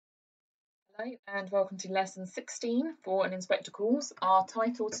Hello and welcome to lesson 16 for an inspector course. Our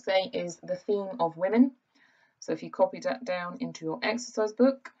title today is The Theme of Women. So if you copy that down into your exercise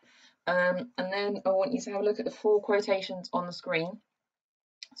book, and then I want you to have a look at the 4 quotations on the screen.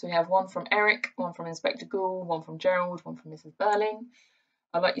 So we have one from Eric, one from Inspector Gould, one from Gerald, one from Mrs. Burling.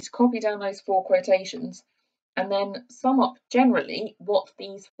 I'd like you to copy down those 4 quotations and then sum up generally what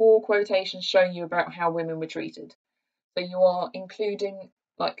these 4 quotations show you about how women were treated. So you are including,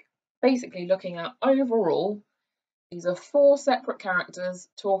 basically looking at overall, these are 4 separate characters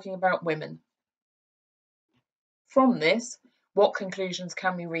talking about women. From this, what conclusions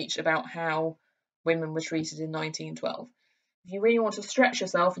can we reach about how women were treated in 1912? If you really want to stretch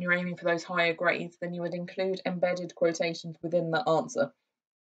yourself and you're aiming for those higher grades, then you would include embedded quotations within that answer.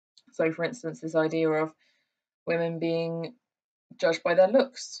 So for instance, this idea of women being judged by their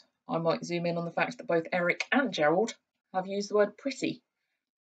looks. I might zoom in on the fact that both Eric and Gerald have used the word pretty,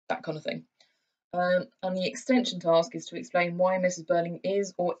 that kind of thing. And the extension task is to explain why Mrs. Burling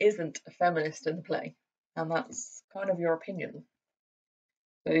is or isn't a feminist in the play. And that's kind of your opinion.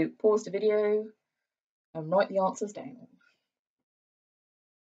 So pause the video and write the answers down.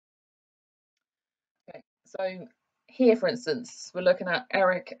 Okay, so here, for instance, we're looking at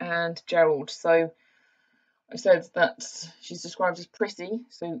Eric and Gerald. So I said that she's described as pretty.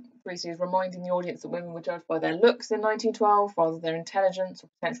 So pretty is reminding the audience that women were judged by their looks in 1912 rather than their intelligence or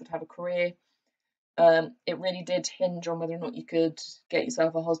potential to have a career. It really did hinge on whether or not you could get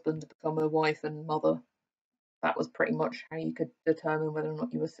yourself a husband to become a wife and mother. That was pretty much how you could determine whether or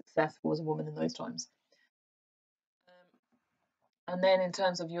not you were successful as a woman in those times. And then in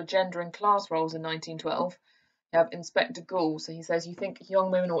terms of your gender and class roles in 1912, you have Inspector Gould. So he says, you think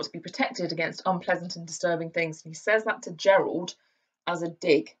young women ought to be protected against unpleasant and disturbing things. And he says that to Gerald as a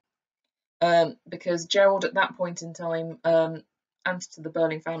dig, because Gerald at that point in time, and to the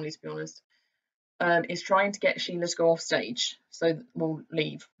Burling family, to be honest, is trying to get Sheila to go off stage, so we'll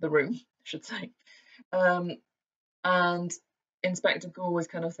leave the room, I should say. And Inspector Gould is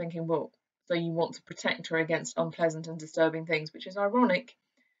kind of thinking, well, so you want to protect her against unpleasant and disturbing things, which is ironic,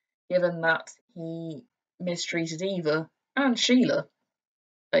 given that he mistreated Eva and Sheila,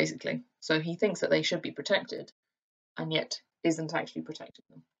 basically. So he thinks that they should be protected, and yet isn't actually protecting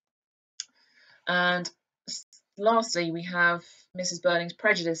them. And lastly, we have Mrs. Burling's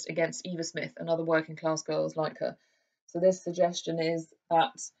prejudice against Eva Smith and other working class girls like her. So this suggestion is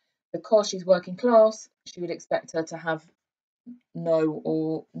that because she's working class, she would expect her to have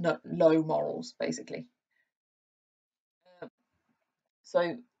low morals, basically.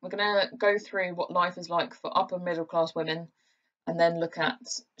 So we're going to go through what life is like for upper middle class women, and then look at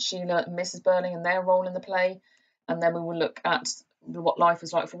Sheila and Mrs. Burling and their role in the play, and then we will look at what life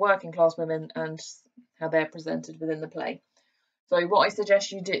is like for working class women and how they're presented within the play. So what I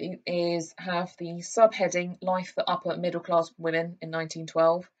suggest you do is have the subheading Life for Upper Middle Class Women in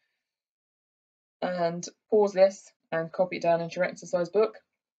 1912, and pause this and copy it down into your exercise book.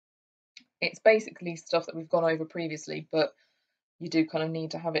 It's basically stuff that we've gone over previously, but you do kind of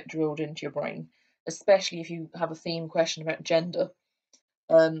need to have it drilled into your brain, especially if you have a theme question about gender,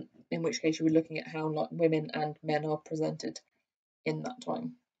 in which case you were looking at how women and men are presented in that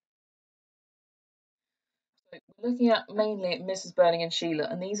time. So we're looking at mainly at Mrs. Burling and Sheila,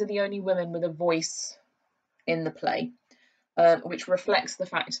 and these are the only women with a voice in the play, which reflects the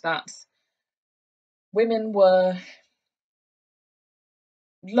fact that women were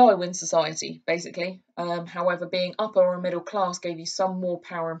low in society, basically. However, being upper or middle class gave you some more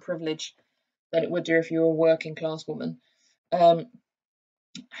power and privilege than it would do if you were a working class woman.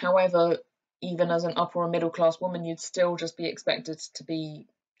 However, even as an upper or middle class woman, you'd still just be expected to be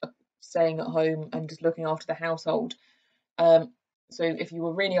staying at home and just looking after the household. So if you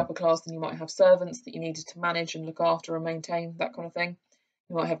were really upper class, then you might have servants that you needed to manage and look after and maintain, that kind of thing.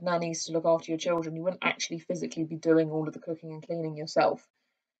 You might have nannies to look after your children. You wouldn't actually physically be doing all of the cooking and cleaning yourself.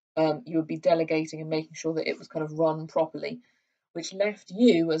 You would be delegating and making sure that it was kind of run properly, which left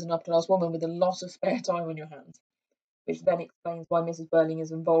you as an upper class woman with a lot of spare time on your hands, which then explains why Mrs. Burling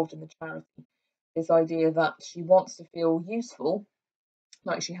is involved in the charity. This idea that she wants to feel useful,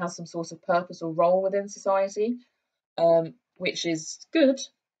 like she has some sort of purpose or role within society, which is good.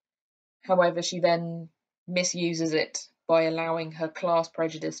 However, she then misuses it by allowing her class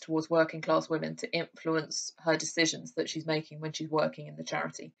prejudice towards working class women to influence her decisions that she's making when she's working in the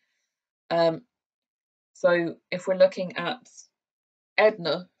charity. So if we're looking at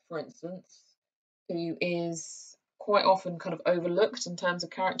Edna, for instance, who is quite often kind of overlooked in terms of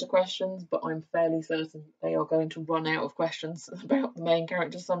character questions, but I'm fairly certain they are going to run out of questions about the main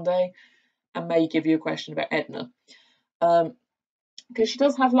character someday and may give you a question about Edna, because she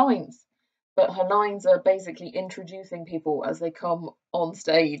does have lines. but her lines are basically introducing people as they come on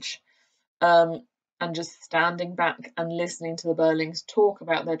stage, and just standing back and listening to the Burlings talk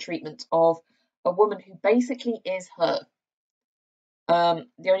about their treatment of a woman who basically is her.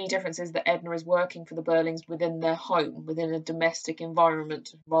 The only difference is that Edna is working for the Burlings within their home, within a domestic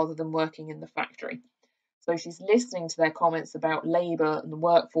environment, rather than working in the factory. So she's listening to their comments about labour and the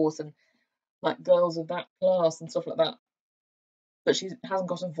workforce and like girls of that class and stuff like that. But she hasn't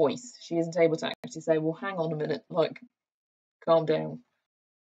got a voice. She isn't able to actually say, well, hang on a minute, like, calm down.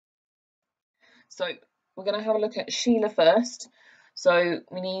 So we're going to have a look at Sheila first. So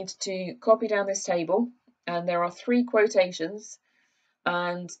we need to copy down this table, and there are 3 quotations,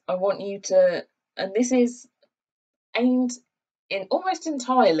 and I want you to, and this is aimed in almost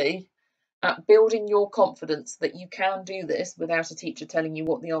entirely at building your confidence that you can do this without a teacher telling you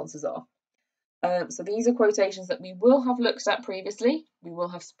what the answers are. So these are quotations that we will have looked at previously, we will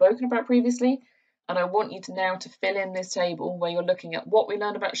have spoken about previously, and I want you to now to fill in this table where you're looking at what we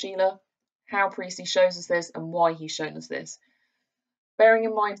learned about Sheila, how Priestley shows us this, and why he's shown us this. Bearing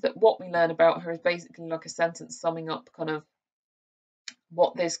in mind that what we learn about her is basically like a sentence summing up kind of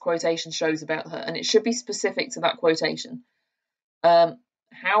what this quotation shows about her, and it should be specific to that quotation.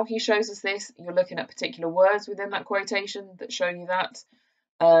 How he shows us this, you're looking at particular words within that quotation that show you that,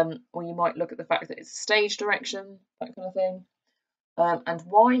 or you might look at the fact that it's a stage direction, that kind of thing. And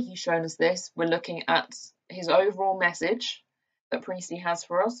why he's shown us this, we're looking at his overall message that Priestley has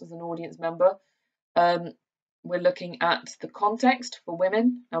for us as an audience member. We're looking at the context for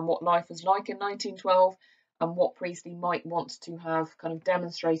women and what life was like in 1912 and what Priestley might want to have kind of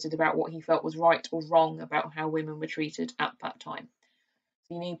demonstrated about what he felt was right or wrong about how women were treated at that time.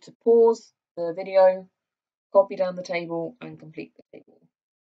 So you need to pause the video, copy down the table and complete the table.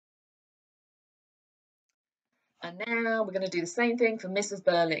 And now we're going to do the same thing for Mrs.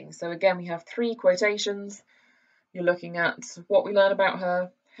 Burling. So again, we have 3 quotations. You're looking at what we learn about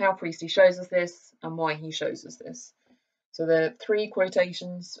her, how Priestley shows us this, and why he shows us this. So the 3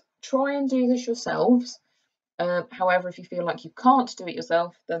 quotations. Try and do this yourselves. However, if you feel like you can't do it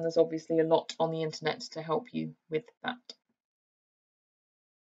yourself, then there's obviously a lot on the internet to help you with that.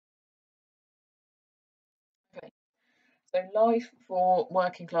 Okay, so life for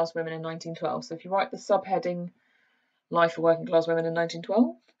working class women in 1912. So if you write the subheading, life for working class women in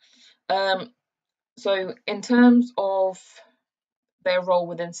 1912. So in terms of their role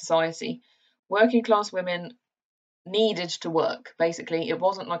within society, working class women needed to work. Basically, it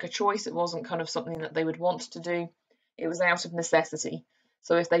wasn't like a choice, it wasn't kind of something that they would want to do, it was out of necessity.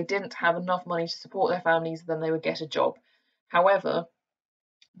 So if they didn't have enough money to support their families, then they would get a job. However,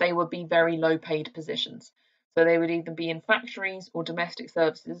 they would be very low paid positions. So they would either be in factories or domestic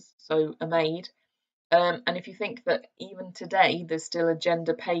services, so a maid. And if you think that even today there's still a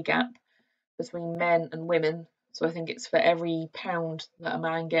gender pay gap between men and women, so I think it's for every pound that a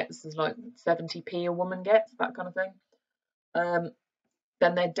man gets, there's like 70p a woman gets, that kind of thing.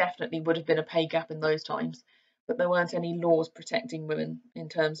 Then there definitely would have been a pay gap in those times, but there weren't any laws protecting women in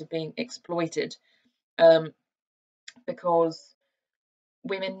terms of being exploited, because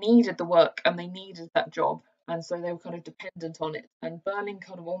women needed the work and they needed that job, and so they were kind of dependent on it. And Burling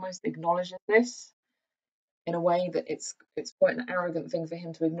kind of almost acknowledges this in a way that it's quite an arrogant thing for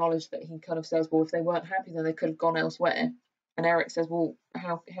him to acknowledge, that he kind of says, well, if they weren't happy, then they could have gone elsewhere. And Eric says, well,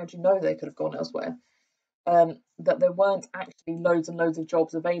 how do you know they could have gone elsewhere? That there weren't actually loads and loads of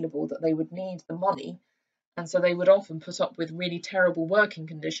jobs available, that they would need the money, and so they would often put up with really terrible working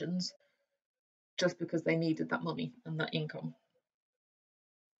conditions just because they needed that money and that income.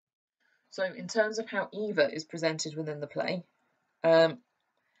 So in terms of how Eva is presented within the play,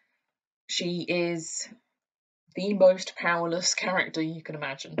 she is the most powerless character you can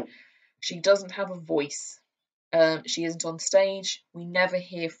imagine. She doesn't have a voice. She isn't on stage. We never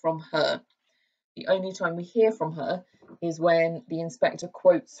hear from her. The only time we hear from her is when the inspector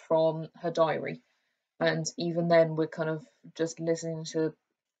quotes from her diary. And even then, we're kind of just listening to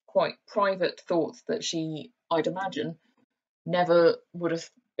quite private thoughts that she, I'd imagine, never would have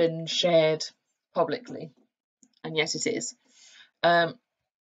been shared publicly. And yet it is.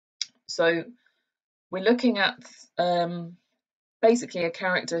 So we're looking at basically a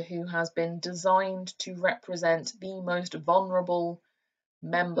character who has been designed to represent the most vulnerable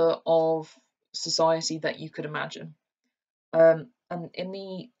member of society that you could imagine. And in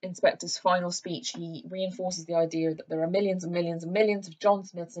the inspector's final speech, he reinforces the idea that there are millions and millions and millions of John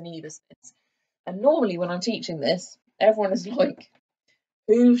Smiths and Eva Smiths. And normally when I'm teaching this, everyone is like,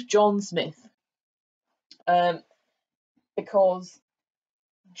 who's John Smith? Because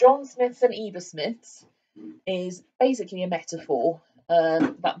John Smiths and Eva Smiths is basically a metaphor.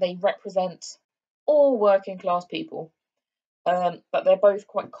 that they represent all working class people. But they're both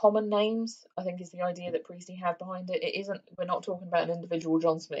quite common names, I think, is the idea that Priestley had behind it. It isn't, we're not talking about an individual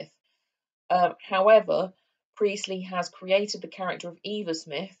John Smith. However, Priestley has created the character of Eva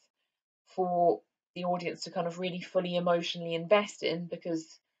Smith for the audience to kind of really fully emotionally invest in,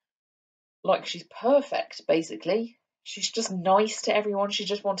 because, like, she's perfect, basically. She's just nice to everyone. She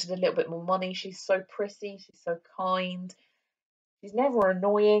just wanted a little bit more money. She's so pretty. She's so kind. She's never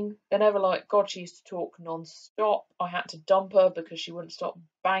annoying. They're never like, God, she used to talk non-stop. I had to dump her because she wouldn't stop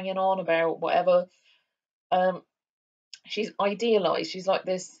banging on about whatever. She's idealised. She's like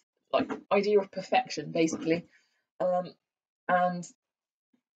this, like, idea of perfection, basically. And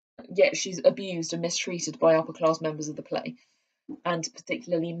yet she's abused and mistreated by upper class members of the play, and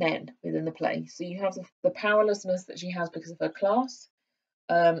particularly men within the play. So you have the powerlessness that she has because of her class.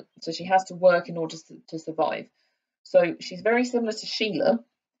 So she has to work in order to survive. So she's very similar to Sheila.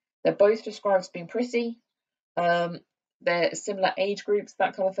 They're both described as being pretty. They're similar age groups,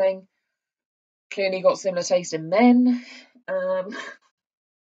 that kind of thing. Clearly got similar taste in men.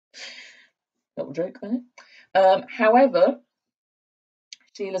 Little joke there. However,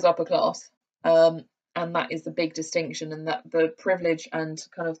 Sheila's upper class. And that is the big distinction, and that the privilege and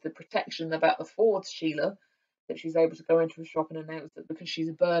kind of the protection that affords Sheila, that she's able to go into a shop and announce that because she's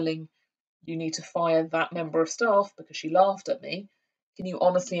a Burling, you need to fire that member of staff because she laughed at me. Can you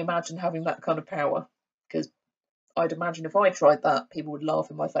honestly imagine having that kind of power? Because I'd imagine if I tried that, people would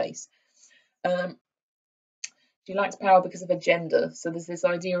laugh in my face. She lacks power because of her gender. So there's this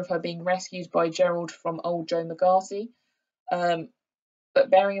idea of her being rescued by Gerald from old Joe McGarty. But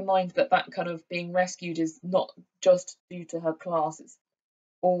bearing in mind that that kind of being rescued is not just due to her class, it's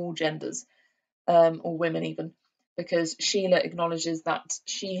all genders, or women even, because Sheila acknowledges that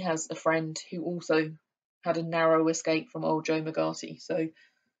she has a friend who also had a narrow escape from old Joe McGarty. So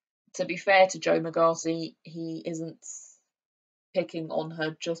to be fair to Joe McGarty, he isn't picking on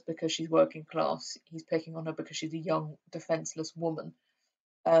her just because she's working class. He's picking on her because she's a young, defenceless woman,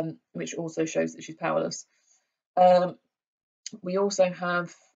 which also shows that she's powerless. We also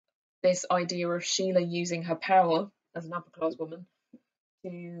have this idea of Sheila using her power as an upper class woman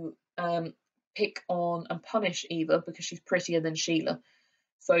to pick on and punish Eva because she's prettier than Sheila.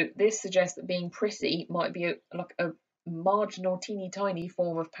 So this suggests that being pretty might be like a marginal, teeny tiny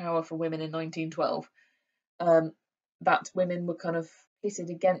form of power for women in 1912. That women were kind of pitted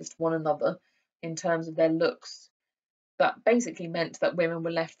against one another in terms of their looks. That basically meant that women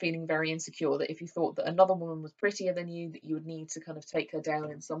were left feeling very insecure, that if you thought that another woman was prettier than you, that you would need to kind of take her down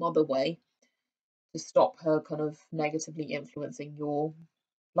in some other way to stop her kind of negatively influencing your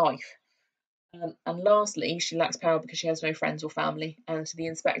life. And lastly, she lacks power because she has no friends or family, and the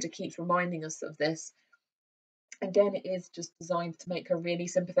inspector keeps reminding us of this. Again, it is just designed to make her really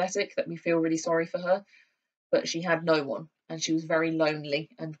sympathetic, that we feel really sorry for her, but she had no one, and she was very lonely,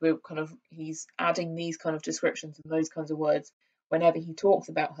 and he's adding these kind of descriptions and those kinds of words whenever he talks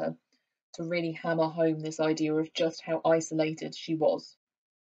about her to really hammer home this idea of just how isolated she was.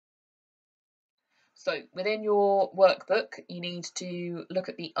 So within your workbook, you need to look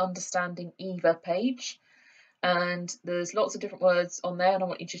at the Understanding Eva page, and there's lots of different words on there, and I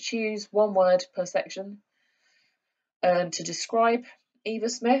want you to choose one word per section to describe Eva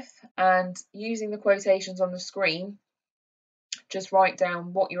Smith, and using the quotations on the screen, just write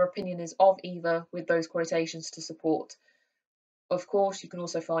down what your opinion is of Eva with those quotations to support. Of course, you can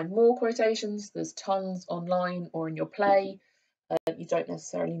also find more quotations. There's tons online or in your play. You don't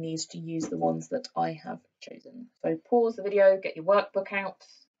necessarily need to use the ones that I have chosen. So pause the video, get your workbook out,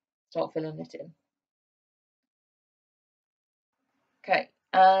 start filling it in. Okay,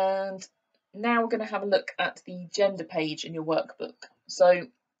 and now we're going to have a look at the gender page in your workbook. So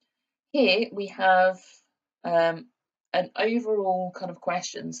here we have an overall kind of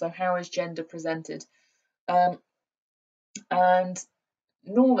question. So how is gender presented? And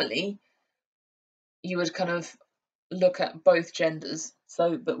normally you would kind of look at both genders.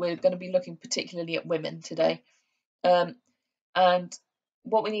 But we're going to be looking particularly at women today. And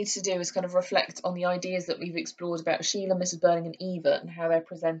what we need to do is kind of reflect on the ideas that we've explored about Sheila, Mrs. Burling and Eva and how they're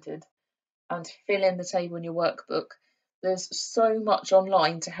presented, and fill in the table in your workbook. There's so much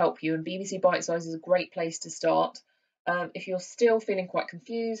online to help you, and BBC Bite Size is a great place to start. If you're still feeling quite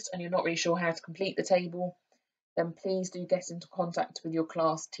confused and you're not really sure how to complete the table, then please do get into contact with your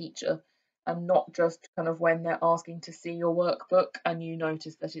class teacher, and not just kind of when they're asking to see your workbook and you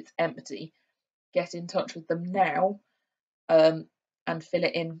notice that it's empty. Get in touch with them now and fill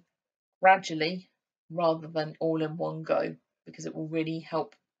it in gradually rather than all in one go, because it will really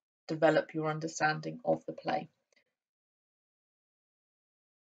help develop your understanding of the play.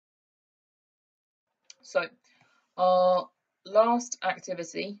 So our last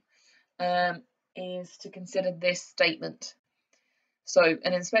activity is to consider this statement. So,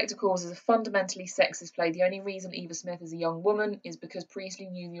 an inspector calls is a fundamentally sexist play. The only reason Eva Smith is a young woman is because Priestley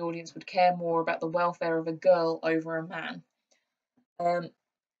knew the audience would care more about the welfare of a girl over a man.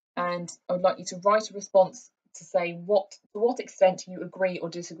 And I would like you to write a response to say to what extent you agree or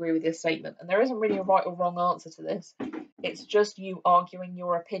disagree with this statement. And there isn't really a right or wrong answer to this. It's just you arguing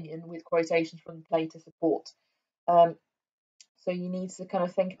your opinion with quotations from the play to support. So you need to kind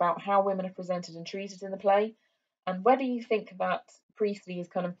of think about how women are presented and treated in the play, and whether you think that Priestley is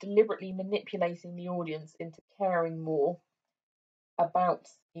kind of deliberately manipulating the audience into caring more about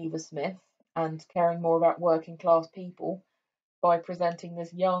Eva Smith and caring more about working class people by presenting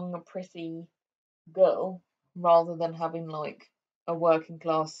this young, pretty girl rather than having like a working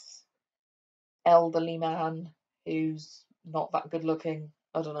class elderly man who's not that good looking.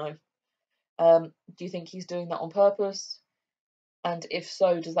 I don't know. Do you think he's doing that on purpose? And if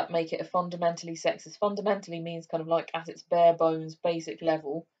so, does that make it a fundamentally sexist? Fundamentally means kind of like at its bare bones, basic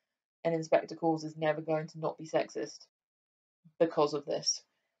level, an Inspector Calls is never going to not be sexist because of this.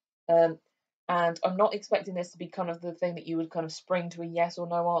 And I'm not expecting this to be kind of the thing that you would kind of spring to a yes or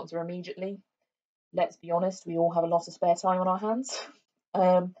no answer immediately. Let's be honest, we all have a lot of spare time on our hands.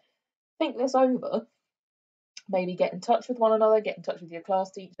 Think this over. Maybe get in touch with one another, get in touch with your class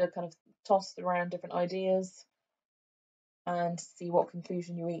teacher, kind of toss around different ideas and see what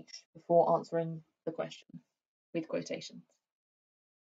conclusion you reach before answering the question with quotations.